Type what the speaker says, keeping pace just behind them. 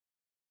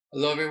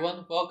Hello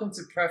everyone, welcome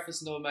to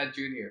Preface Nomad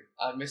Junior.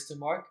 I'm Mr.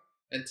 Mark,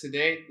 and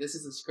today this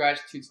is a Scratch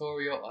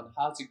tutorial on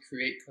how to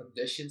create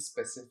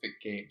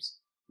condition-specific games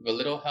with a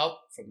little help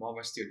from all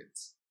our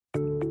students.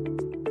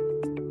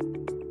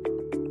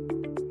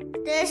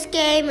 This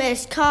game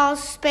is called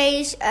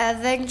Space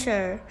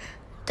Adventure.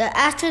 The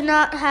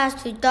astronaut has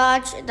to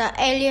dodge the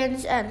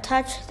aliens and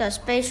touch the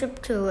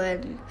spaceship to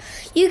win.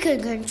 You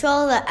can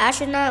control the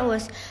astronaut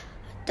with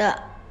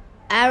the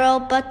arrow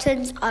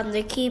buttons on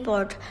the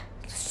keyboard,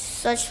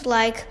 such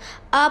like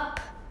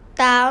up,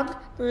 down,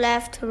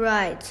 left,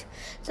 right.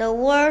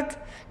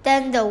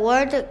 Then the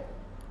word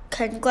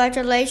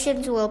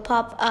congratulations will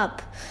pop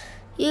up.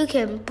 You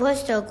can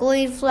push the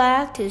green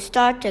flag to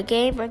start the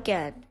game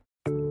again.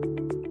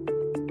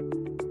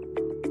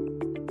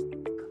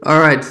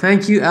 Alright,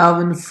 thank you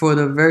Alvin for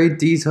the very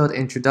detailed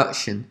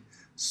introduction.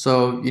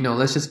 So,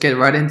 let's just get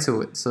right into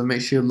it. So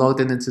make sure you're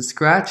logged in into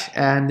Scratch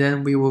and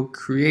then we will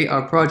create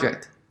our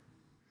project.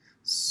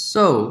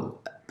 So,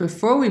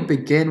 before we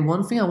begin,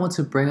 one thing I want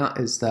to bring up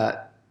is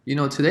that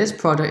today's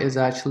project is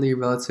actually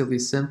relatively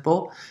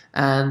simple,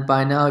 and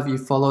by now if you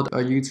followed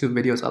our YouTube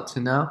videos up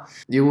to now,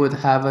 you would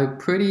have a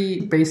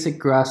pretty basic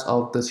grasp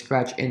of the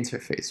Scratch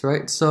interface,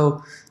 right?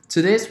 So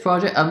today's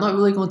project, I'm not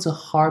really going to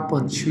harp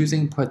on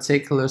choosing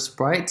particular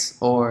sprites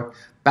or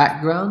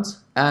backgrounds,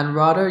 and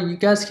rather you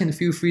guys can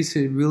feel free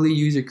to really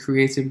use your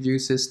creative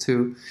juices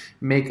to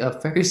make a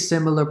very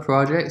similar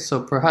project,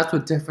 so perhaps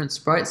with different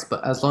sprites,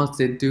 but as long as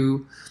they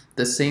do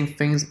the same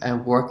things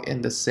and work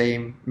in the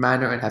same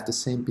manner and have the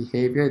same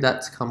behavior,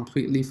 that's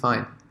completely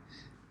fine.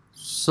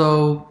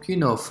 So,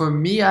 for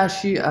me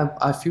actually,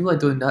 I feel like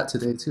doing that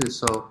today too.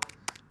 So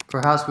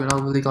perhaps we're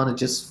not really gonna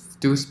just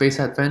do Space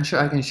Adventure.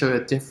 I can show you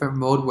a different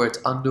mode where it's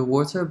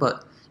underwater,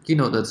 but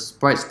the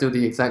sprites do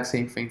the exact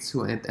same thing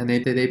too, and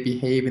they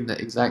behave in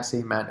the exact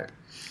same manner.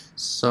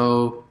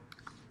 So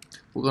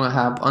we're gonna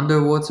have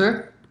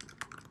underwater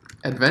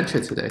adventure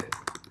today.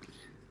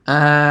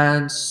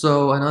 And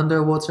so an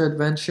underwater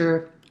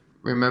adventure,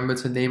 remember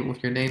to name it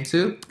with your name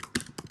too.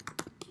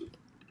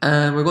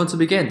 And we're going to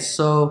begin.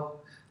 So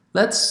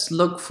let's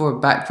look for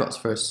backdrops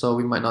first. So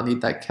we might not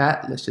need that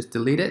cat, let's just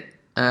delete it.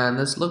 And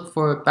let's look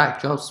for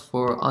backdrops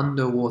for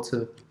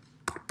underwater.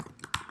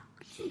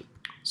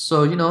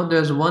 So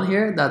there's one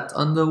here that's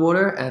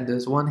underwater and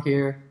there's one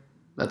here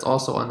that's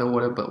also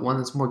underwater, but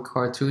one is more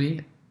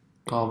cartoony.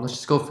 Let's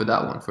just go for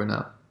that one for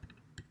now.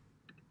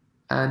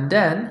 And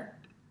then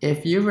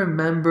if you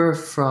remember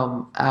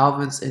from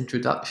Alvin's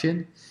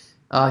introduction,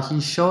 he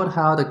showed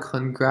how the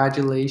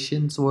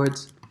congratulations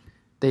words,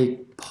 they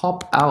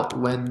pop out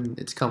when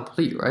it's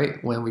complete, right?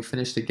 When we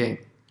finish the game.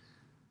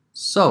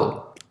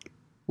 So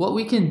what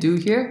we can do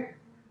here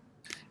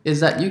is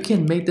that you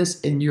can make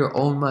this in your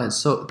own mind.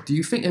 So do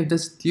you think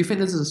this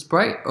is a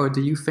sprite, or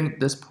do you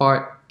think this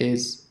part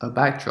is a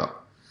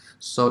backdrop?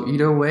 So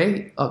either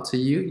way, up to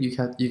you. You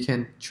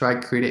can try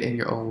create it in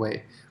your own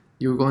way.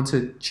 You're going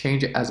to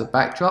change it as a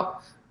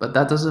backdrop, but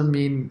that doesn't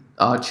mean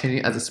changing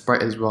it as a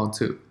sprite is wrong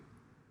too.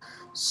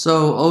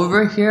 So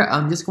over here,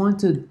 I'm just going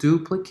to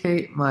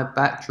duplicate my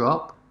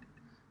backdrop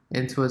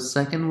into a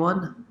second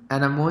one,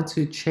 and I'm going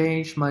to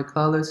change my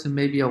color to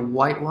maybe a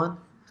white one,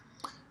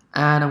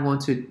 and I'm going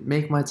to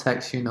make my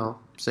text,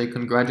 say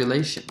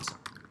congratulations.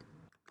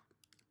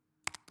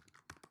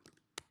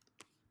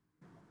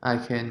 I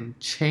can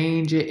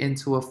change it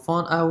into a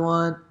font I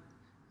want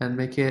and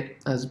make it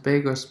as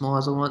big or small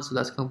as I want, so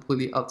that's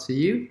completely up to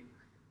you.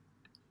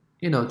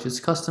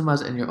 Just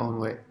customize it in your own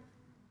way.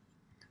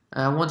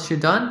 And once you're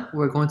done,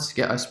 we're going to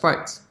get our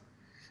sprites.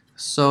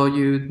 So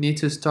you need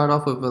to start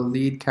off with a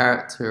lead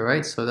character,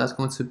 right? So that's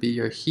going to be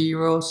your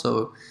hero.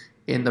 So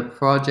in the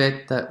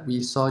project that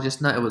we saw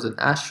just now, it was an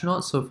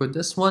astronaut. So for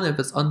this one, if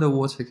it's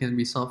underwater, it can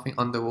be something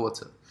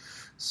underwater.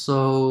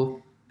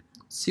 So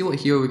see what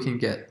hero we can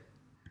get.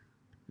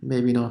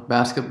 Maybe not a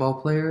basketball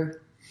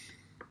player.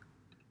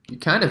 You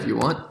can if you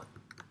want.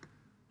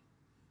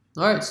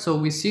 Alright, so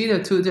we see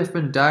the two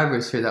different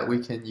divers here that we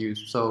can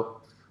use.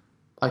 So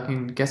I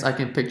can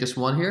pick just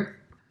one here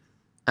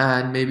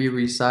and maybe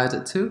resize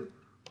it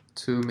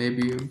to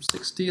maybe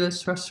 60.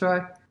 Let's just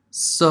try.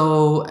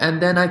 So, and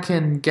then I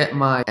can get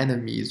my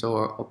enemies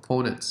or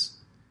opponents,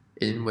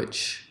 in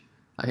which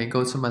I can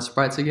go to my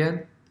sprites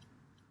again.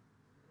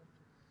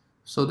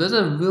 So there's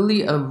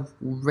really a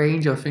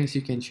range of things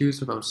you can choose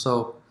from.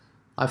 So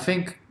I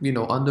think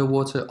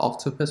underwater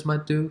octopus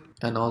might do,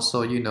 and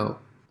also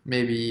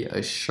maybe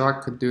a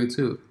shark could do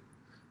too.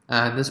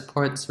 And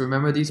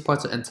remember, these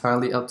parts are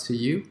entirely up to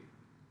you.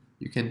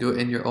 You can do it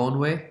in your own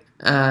way.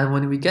 And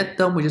when we get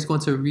them, we're just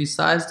going to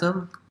resize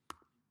them.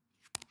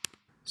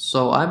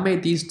 So I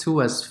made these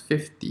two as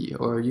 50,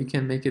 or you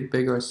can make it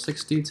bigger as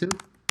 60 too.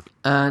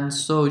 And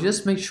so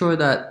just make sure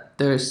that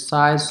they're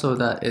sized so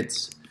that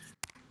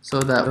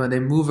when they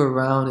move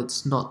around,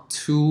 it's not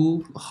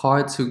too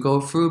hard to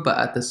go through, but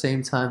at the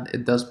same time,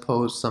 it does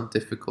pose some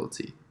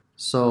difficulty.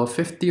 So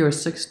 50 or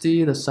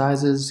 60, the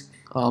sizes,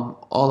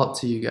 all up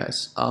to you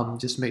guys.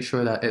 Just make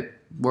sure that it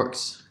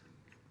works.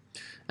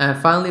 And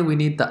finally, we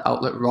need the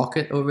outlet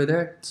rocket over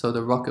there. So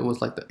the rocket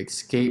was like the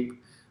escape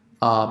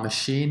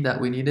machine that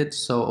we needed.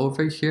 So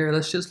over here,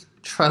 let's just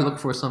try to look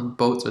for some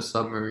boats or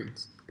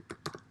submarines.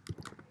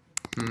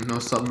 No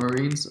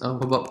submarines.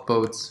 What about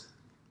boats?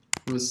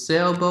 With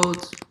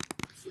sailboats,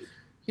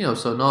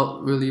 so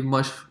not really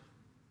much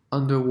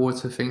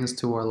underwater things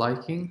to our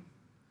liking.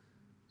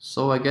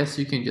 So I guess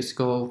you can just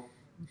go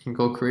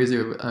crazy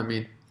with it. I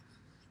mean,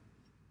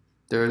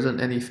 there isn't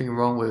anything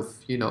wrong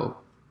with,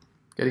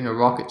 getting a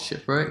rocket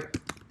ship, right?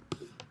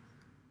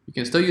 You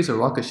can still use a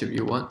rocket ship if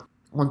you want.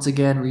 Once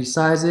again,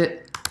 resize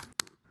it.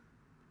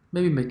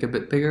 Maybe make it a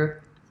bit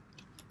bigger.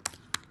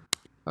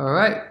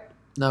 Alright,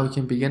 now we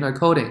can begin our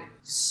coding.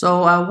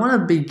 So I want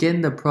to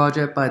begin the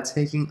project by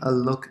taking a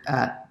look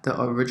at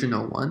the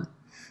original one.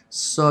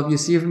 So if you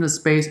see from the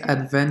Space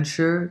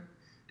Adventure,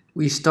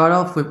 we start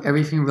off with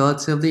everything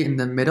relatively in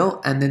the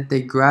middle, and then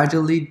they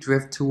gradually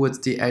drift towards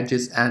the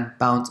edges and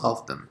bounce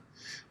off them.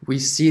 We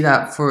see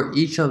that for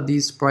each of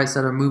these sprites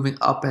that are moving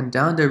up and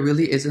down, there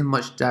really isn't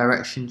much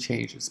direction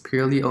change. It's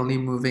purely only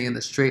moving in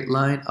a straight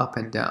line up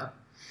and down.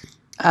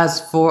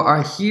 As for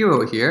our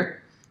hero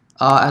here,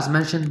 as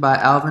mentioned by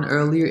Alvin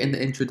earlier in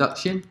the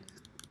introduction,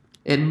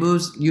 it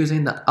moves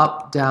using the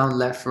up, down,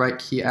 left, right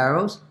key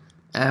arrows,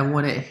 and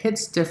when it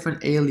hits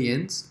different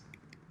aliens,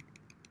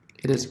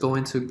 it is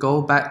going to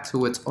go back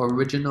to its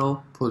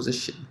original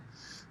position.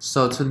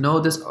 So to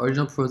know this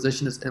original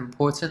position is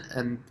important,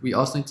 and we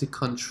also need to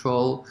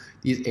control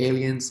these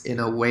aliens in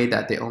a way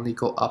that they only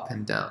go up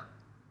and down,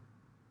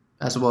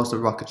 as well as the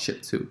rocket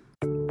ship too.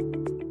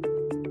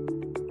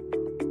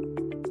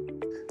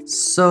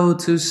 So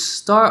to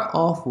start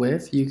off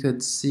with, you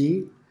could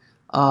see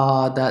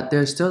that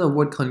there's still the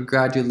word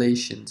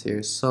congratulations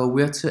here. So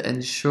we have to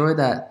ensure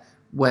that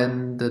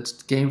when the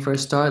game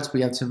first starts,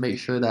 we have to make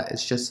sure that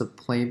it's just a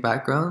plain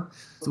background.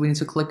 So we need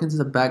to click into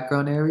the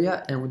background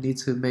area, and we need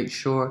to make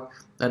sure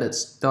that it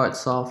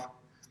starts off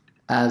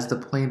as the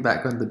plain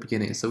background at the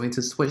beginning. So we need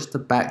to switch the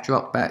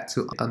backdrop back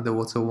to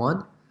Underwater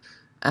 1.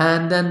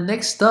 And then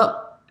next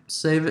up,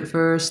 save it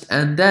first,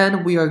 and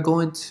then we are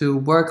going to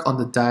work on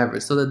the diver.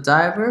 So the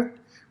diver,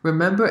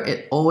 remember,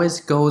 it always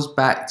goes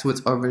back to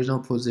its original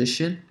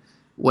position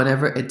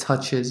whenever it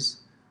touches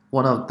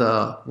one of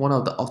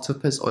the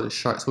octopus or the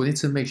shark. So we need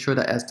to make sure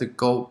that it has to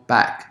go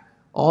back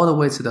all the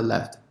way to the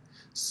left.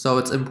 So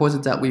it's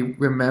important that we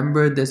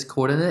remember this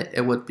coordinate.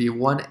 It would be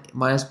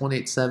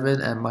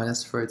 -187 and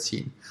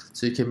 -13.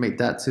 So you can make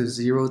that to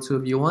 0 too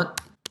if you want.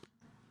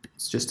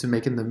 It's just to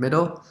make it in the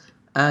middle.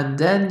 And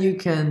then you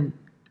can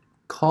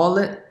call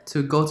it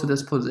to go to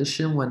this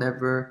position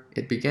whenever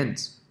it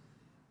begins.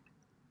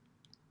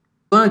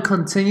 We're going to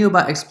continue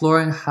by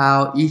exploring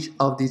how each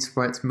of these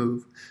sprites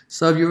move.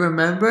 So if you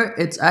remember,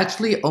 it's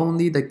actually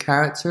only the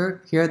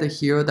character here, the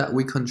hero that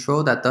we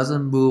control, that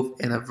doesn't move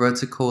in a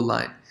vertical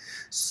line.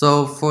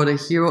 So for the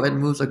hero, it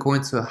moves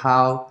according to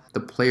how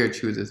the player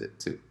chooses it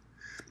to.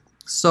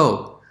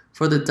 So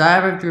for the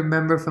diver, if you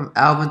remember from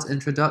Alvin's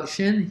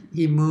introduction,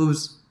 he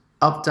moves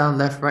up, down,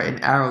 left, right in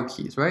arrow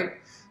keys, right?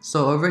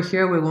 So over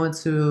here, we're going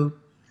to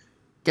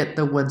get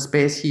the when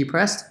space key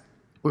pressed.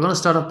 We're going to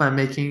start off by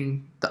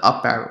making the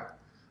up arrow.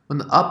 When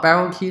the up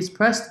arrow key is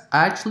pressed,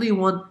 I actually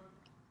want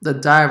the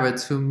diver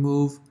to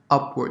move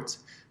upwards.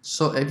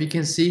 So if you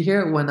can see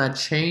here, when I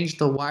change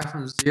the Y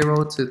from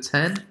 0 to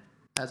 10,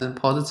 as in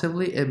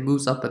positively, it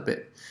moves up a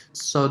bit.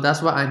 So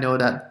that's why I know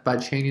that by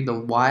changing the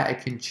Y, I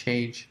can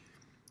change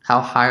how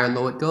high or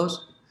low it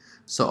goes.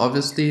 So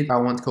obviously, I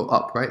want to go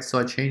up, right? So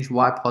I change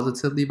Y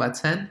positively by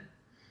 10.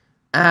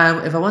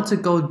 And if I want to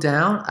go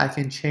down, I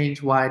can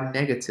change Y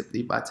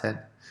negatively by 10.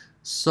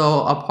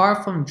 So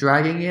apart from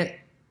dragging it,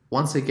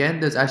 once again,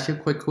 there's actually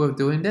a quick way of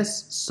doing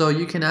this. So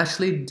you can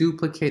actually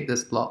duplicate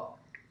this block.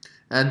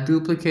 And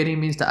duplicating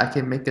means that I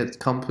can make a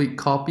complete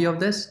copy of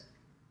this.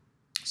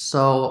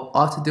 So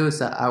all I have to do is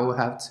that I will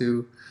have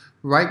to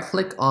right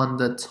click on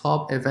the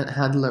top event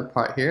handler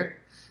part here,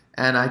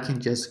 and I can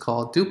just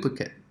call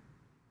duplicate.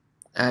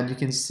 And you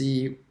can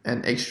see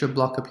an extra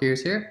block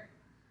appears here.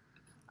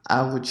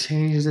 I will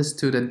change this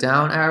to the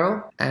down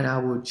arrow, and I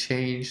will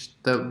change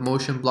the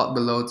motion block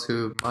below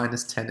to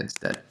 -10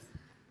 instead.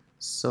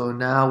 So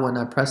now when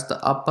I press the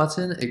up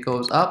button, it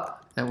goes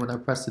up, and when I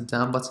press the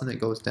down button, it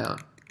goes down.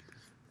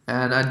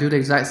 And I do the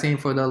exact same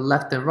for the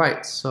left and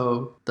right.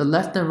 So the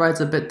left and right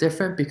is a bit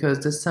different because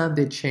this time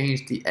they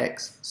changed the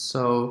X.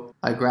 So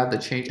I grab the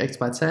change X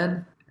by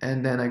 10,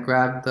 and then I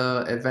grab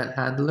the event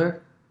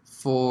handler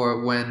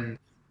for when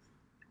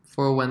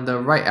the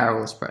right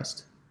arrow is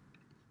pressed.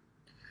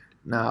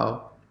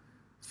 Now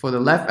for the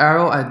left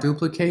arrow, I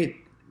duplicate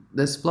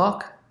this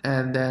block,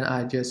 and then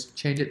I just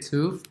change it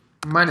to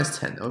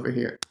 -10 over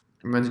here.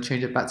 I'm going to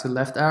change it back to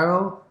left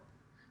arrow,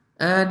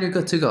 and you're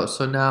good to go.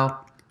 So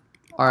now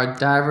our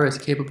diver is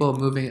capable of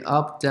moving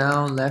up,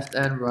 down, left,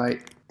 and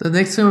right. The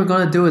next thing we're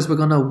going to do is we're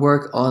going to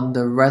work on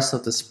the rest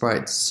of the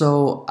sprites.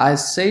 So I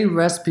say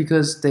rest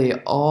because they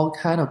all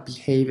kind of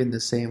behave in the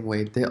same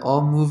way. They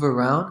all move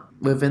around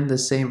within the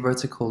same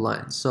vertical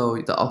line. So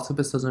the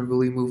octopus doesn't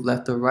really move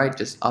left or right,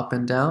 just up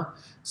and down.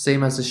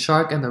 Same as the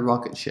shark and the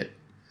rocket ship.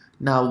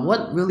 Now,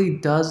 what really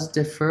does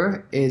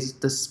differ is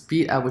the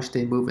speed at which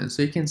they move in.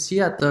 So you can see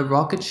at the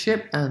rocket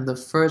ship and the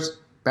first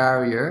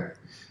barrier,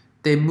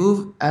 they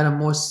move at a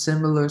more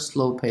similar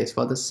slow pace,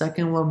 while the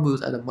second one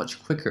moves at a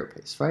much quicker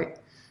pace, right?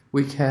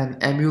 We can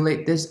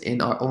emulate this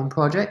in our own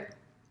project.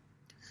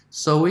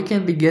 So we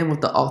can begin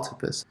with the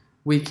octopus.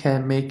 We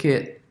can make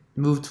it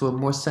move to a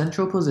more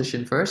central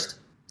position first.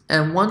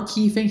 And one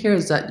key thing here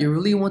is that you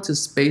really want to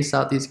space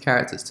out these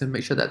characters to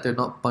make sure that they're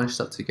not bunched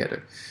up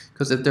together.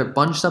 Because if they're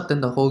bunched up,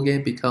 then the whole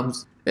game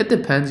becomes, it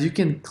depends, you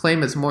can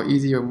claim it's more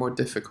easy or more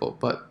difficult,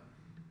 but,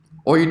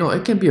 or you know,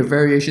 it can be a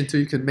variation too.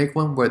 You can make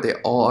one where they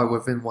all are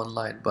within one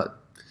line,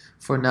 but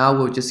for now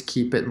we'll just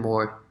keep it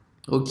more,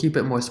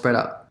 spread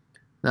out.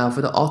 Now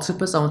for the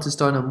octopus, I want to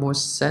start in a more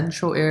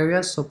central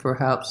area, so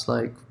perhaps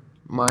like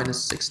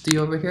minus 60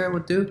 over here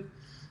would do.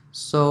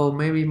 So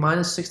maybe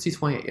minus 60,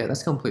 28, yeah,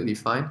 that's completely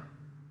fine.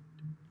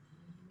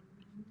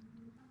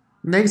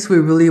 Next, we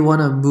really want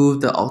to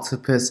move the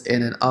octopus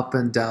in an up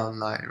and down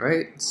line,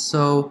 right?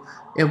 So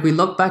if we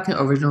look back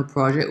at original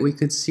project, we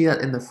could see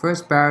that in the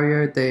first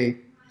barrier,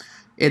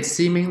 it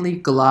seemingly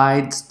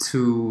glides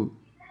to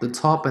the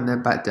top and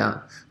then back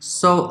down.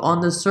 So on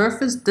the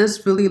surface,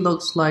 this really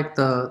looks like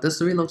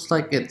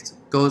it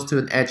goes to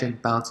an edge and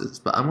bounces,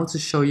 but I'm going to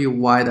show you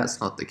why that's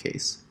not the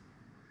case.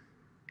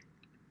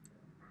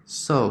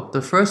 So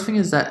the first thing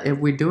is that if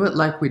we do it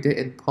like we did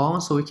in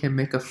Pong, so we can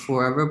make a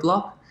forever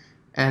block,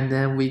 and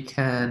then we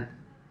can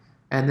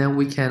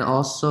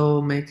also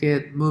make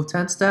it move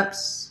 10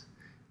 steps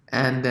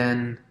and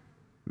then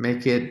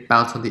make it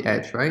bounce on the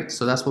edge, right?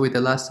 So that's what we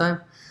did last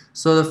time.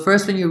 So the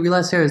first thing you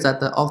realize here is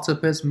that the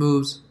octopus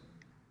moves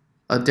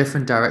a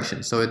different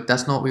direction, so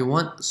that's not what we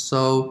want.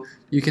 So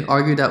you can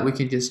argue that we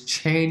can just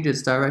change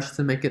its direction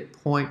to make it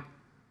point.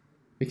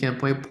 We can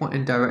point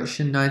in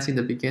direction 90 in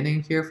the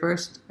beginning here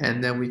first,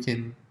 and then we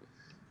can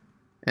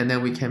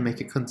make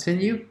it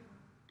continue.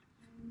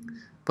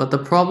 But the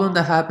problem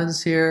that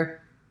happens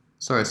here,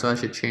 sorry, so I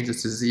should change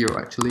this to 0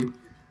 actually.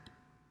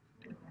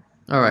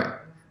 Alright,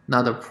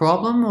 now the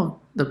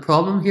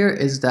problem here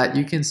is that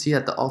you can see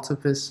that the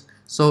octopus,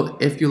 so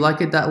if you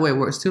like it that way, it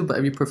works too, but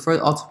if you prefer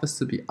the octopus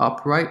to be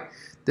upright,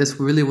 this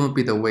really won't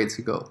be the way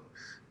to go.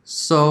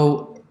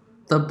 So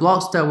the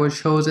blocks that were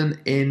chosen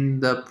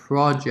in the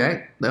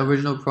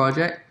original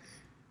project,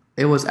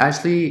 it was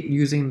actually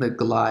using the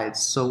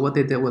glides. So what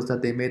they did was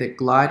that they made it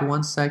glide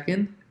 1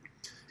 second.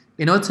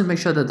 In order to make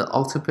sure that the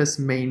octopus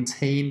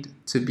maintained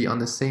to be on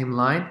the same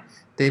line,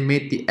 they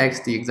made the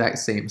X the exact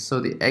same. So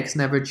the X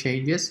never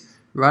changes,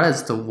 rather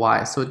it's the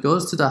Y. So it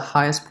goes to the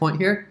highest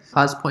point here.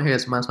 Highest point here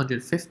is minus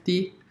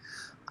 150.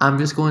 I'm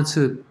just going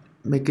to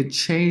make a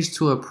change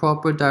to a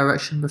proper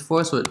direction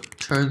before, so it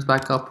turns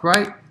back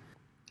upright.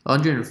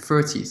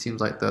 130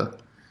 seems like the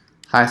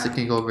highest it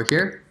can go over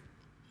here.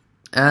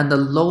 And the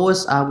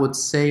lowest I would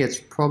say is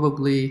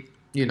probably,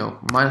 you know,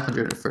 minus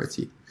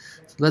 130.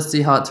 So let's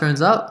see how it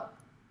turns out.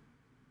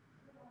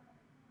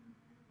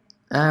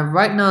 And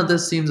right now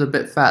this seems a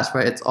bit fast,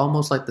 right? It's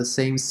almost like the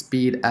same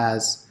speed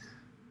as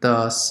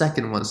the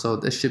second one, so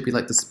this should be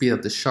like the speed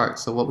of the shark.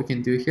 So what we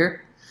can do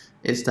here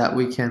is that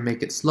we can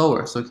make it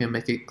slower, so we can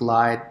make it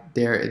glide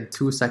there in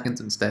 2 seconds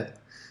instead.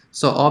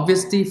 So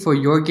obviously for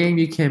your game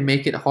you can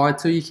make it hard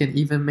too. You can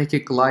even make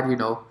it glide, you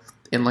know,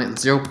 in like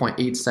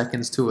 0.8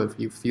 seconds too if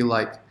you feel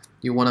like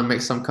you want to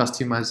make some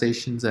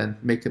customizations and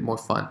make it more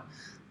fun.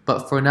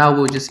 But for now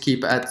we'll just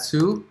keep it at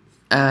 2,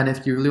 and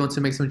if you really want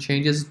to make some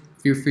changes,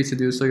 feel free to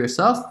do so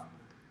yourself.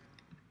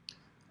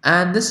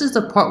 And this is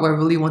the part where I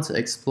really want to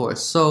explore.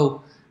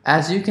 So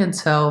as you can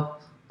tell,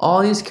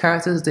 all these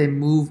characters, they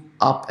move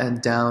up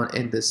and down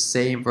in the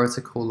same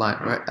vertical line,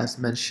 right? As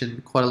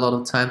mentioned quite a lot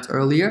of times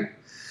earlier.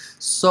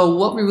 So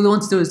what we really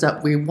want to do is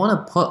that we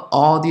want to put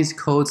all these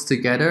codes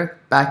together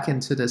back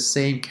into the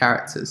same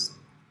characters.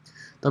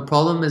 The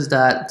problem is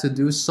that to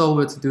do so,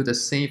 we're to do the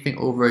same thing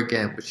over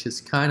again, which is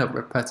kind of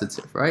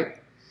repetitive, right?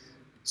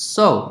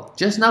 So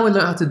just now we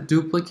learned how to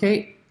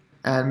duplicate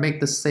and make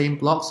the same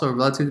blocks, or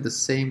relatively the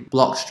same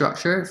block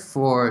structure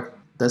for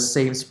the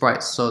same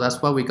sprites. So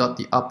that's why we got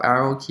the up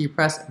arrow key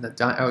press and the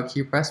down arrow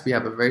key press. We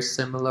have a very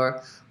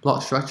similar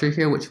block structure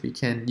here which we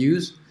can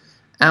use,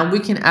 and we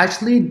can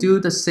actually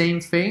do the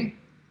same thing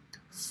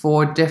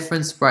for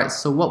different sprites.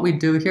 So what we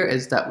do here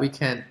is that we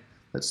can,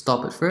 let's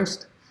stop it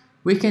first,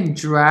 we can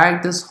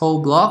drag this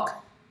whole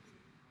block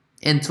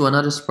into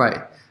another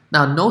sprite.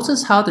 Now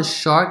notice how the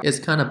shark is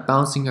kind of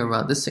bouncing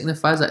around. This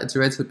signifies that it's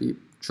ready to be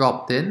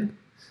dropped in.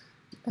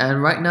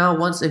 And right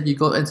now, if you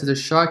go into the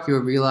shark,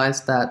 you'll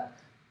realize that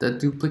the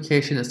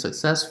duplication is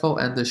successful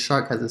and the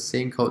shark has the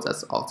same codes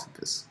as the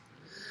octopus.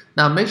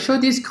 Now make sure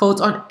these codes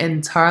aren't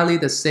entirely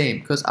the same,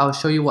 because I'll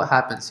show you what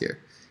happens here.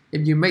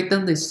 If you make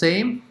them the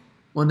same,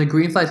 when the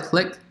green flag is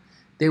clicked,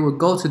 they will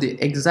go to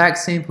the exact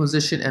same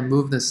position and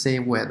move the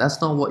same way. That's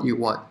not what you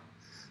want.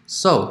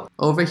 So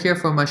over here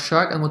for my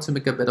shark, I'm going to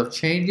make a bit of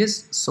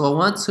changes. So I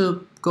want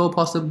to go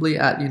possibly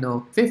at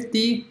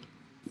 50,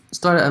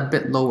 start it a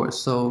bit lower.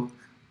 So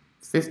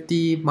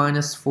 50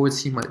 minus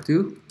 40 might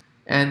do.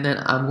 And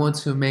then I'm going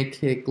to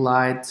make it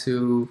glide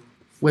to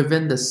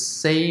within the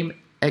same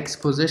X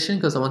position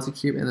because I want to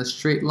keep it in a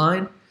straight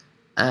line.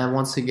 And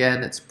once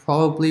again, it's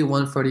probably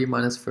 130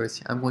 minus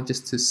 30. I'm going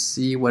just to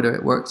see whether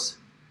it works.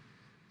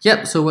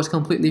 Yep, so it works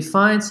completely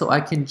fine. So I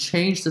can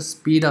change the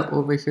speed up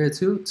over here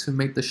too to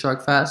make the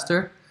shark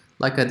faster,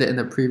 like I did in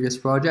the previous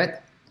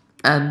project.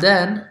 And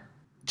then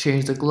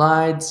change the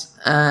glides.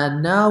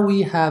 And now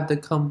we have the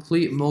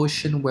complete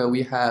motion where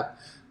we have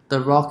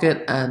the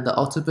rocket and the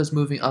octopus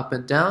moving up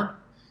and down.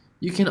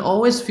 You can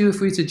always feel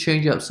free to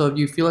change it up. So if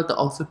you feel like the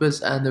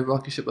octopus and the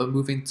rocket ship are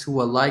moving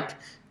too alike,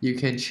 you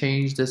can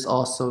change this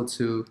also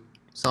to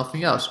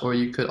something else, or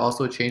you could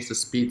also change the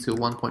speed to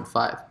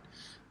 1.5.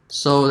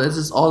 So this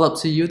is all up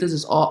to you. This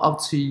is all up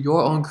to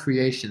your own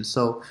creation.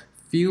 So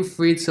feel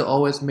free to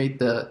always make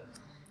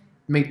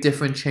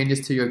different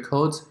changes to your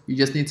codes. You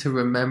just need to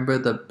remember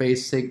the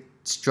basic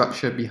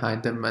structure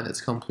behind them, and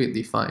it's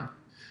completely fine.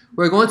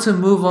 We're going to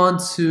move on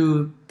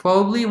to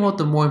probably one of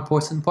the more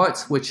important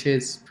parts, which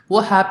is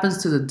what happens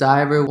to the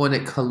diver when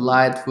it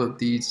collides with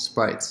these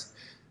sprites.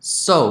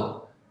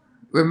 So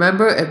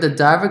remember, if the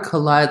diver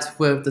collides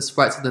with the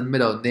sprites in the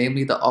middle,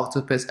 namely the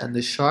octopus and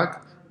the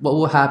shark, what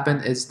will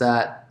happen is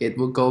that it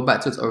will go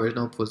back to its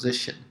original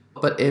position.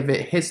 But if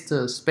it hits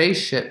the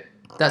spaceship,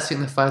 that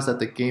signifies that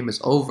the game is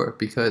over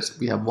because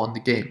we have won the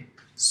game.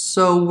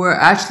 So we're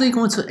actually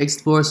going to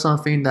explore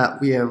something that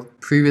we have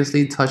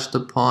previously touched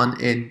upon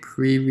in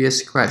previous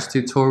Scratch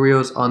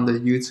tutorials on the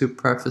YouTube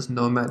Preface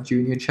Nomad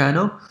Jr.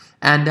 channel,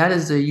 and that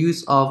is the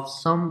use of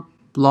some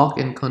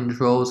block-in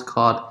controls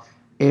called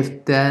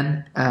if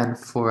then and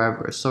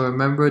forever. So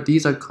remember,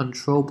 these are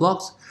control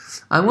blocks.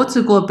 I'm going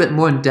to go a bit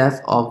more in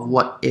depth of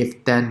what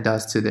if then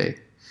does today.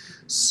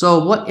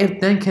 So what if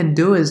then can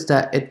do is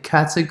that it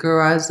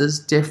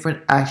categorizes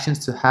different actions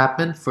to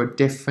happen for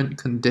different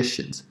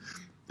conditions.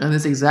 And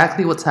it's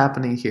exactly what's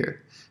happening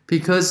here.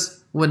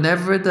 Because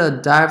whenever the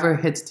diver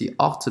hits the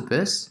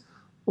octopus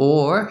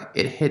or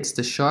it hits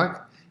the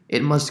shark,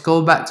 it must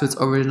go back to its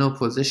original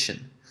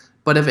position.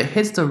 But if it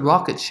hits the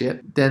rocket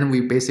ship, then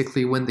we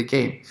basically win the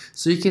game.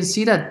 So you can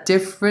see that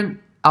different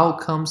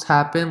outcomes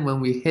happen when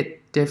we hit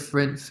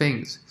different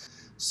things.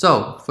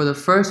 So for the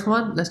first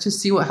one, let's just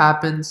see what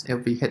happens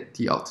if we hit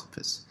the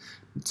octopus.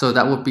 So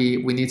that would be,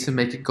 we need to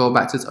make it go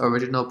back to its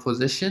original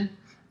position.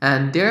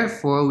 And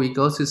therefore we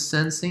go to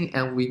sensing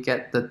and we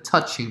get the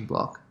touching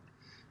block.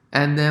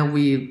 And then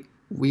we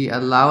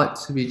allow it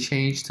to be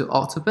changed to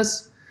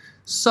octopus.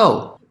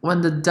 So when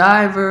the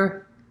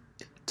diver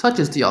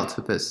touches the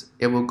octopus,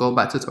 it will go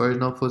back to its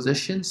original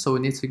position. So we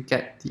need to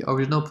get the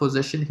original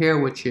position here,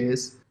 which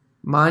is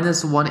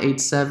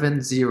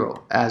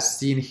 -1870, as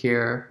seen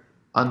here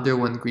under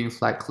when green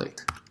flag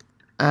clicked.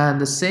 And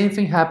the same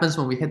thing happens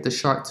when we hit the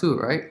shark too,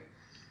 right?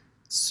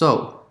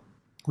 So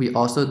we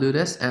also do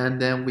this and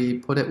then we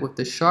put it with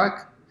the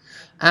shark.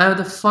 And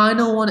the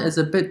final one is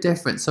a bit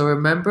different. So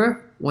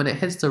remember, when it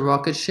hits the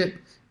rocket ship,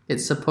 it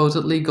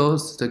supposedly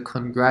goes to the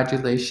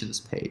congratulations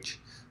page.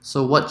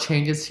 So what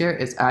changes here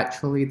is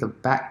actually the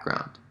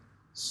background.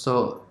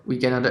 So we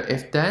get another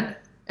if then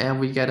and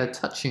we get a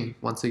touching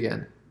once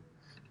again.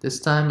 This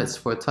time it's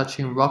for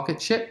touching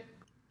rocket ship.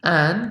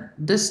 And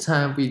this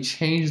time we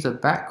change the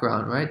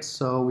background, right?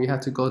 So we have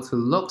to go to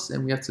looks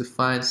and we have to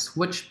find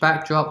switch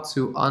backdrop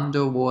to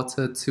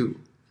underwater 2.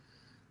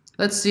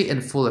 Let's see in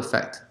full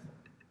effect.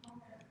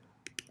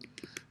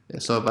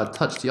 So if I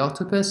touch the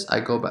octopus,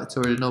 I go back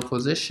to original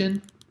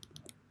position.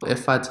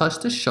 If I touch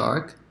the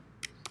shark,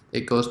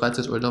 it goes back to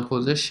its original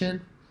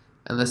position.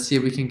 And let's see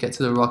if we can get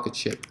to the rocket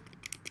ship.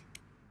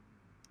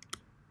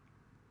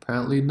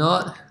 Apparently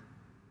not.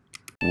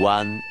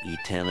 One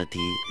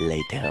eternity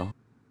later.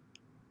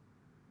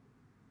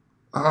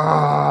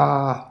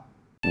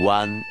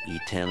 One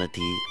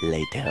eternity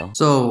later.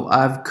 So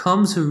I've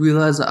come to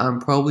realize that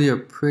I'm probably a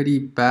pretty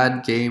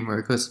bad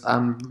gamer because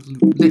I'm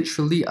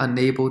literally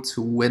unable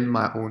to win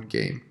my own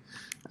game.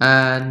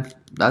 And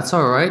that's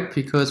alright,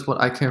 because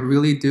what I can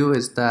really do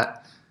is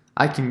that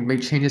I can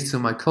make changes to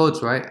my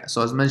codes, right?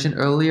 So as mentioned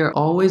earlier,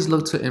 always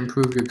look to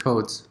improve your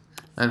codes.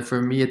 And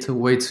for me, it's a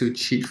way to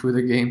cheat through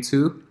the game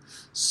too.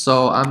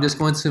 So I'm just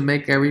going to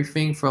make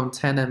everything from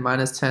 10 and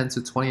 -10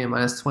 to 20 and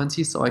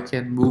 -20 so I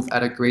can move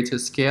at a greater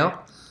scale.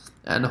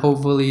 And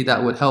hopefully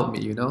that would help me,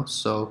 you know?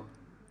 So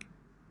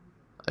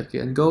I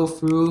can go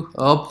through.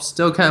 Oh,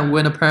 still can't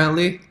win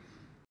apparently.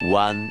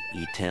 One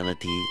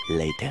eternity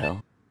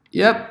later.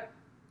 Yep.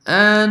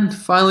 And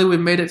finally we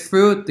made it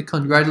through. The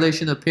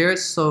congratulations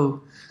appears.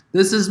 So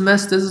this is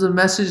a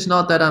message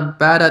not that I'm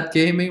bad at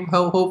gaming,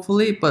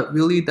 hopefully, but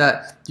really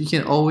that you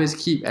can always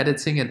keep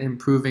editing and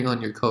improving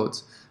on your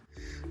codes.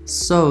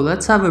 So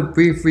let's have a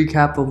brief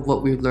recap of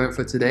what we've learned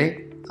for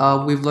today.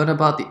 We've learned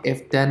about the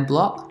if-then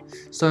block.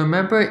 So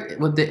remember,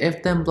 with the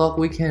if-then block,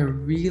 we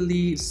can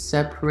really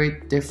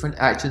separate different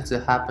actions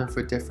that happen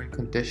for different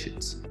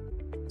conditions.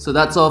 So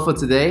that's all for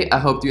today. I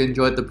hope you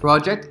enjoyed the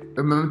project.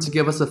 Remember to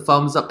give us a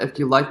thumbs up if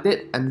you liked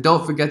it, and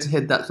don't forget to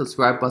hit that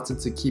subscribe button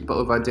to keep up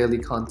with our daily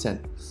content.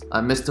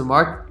 I'm Mr.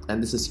 Mark,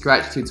 and this is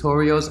Scratch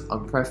Tutorials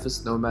on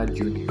Preface Nomad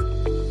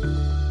Jr.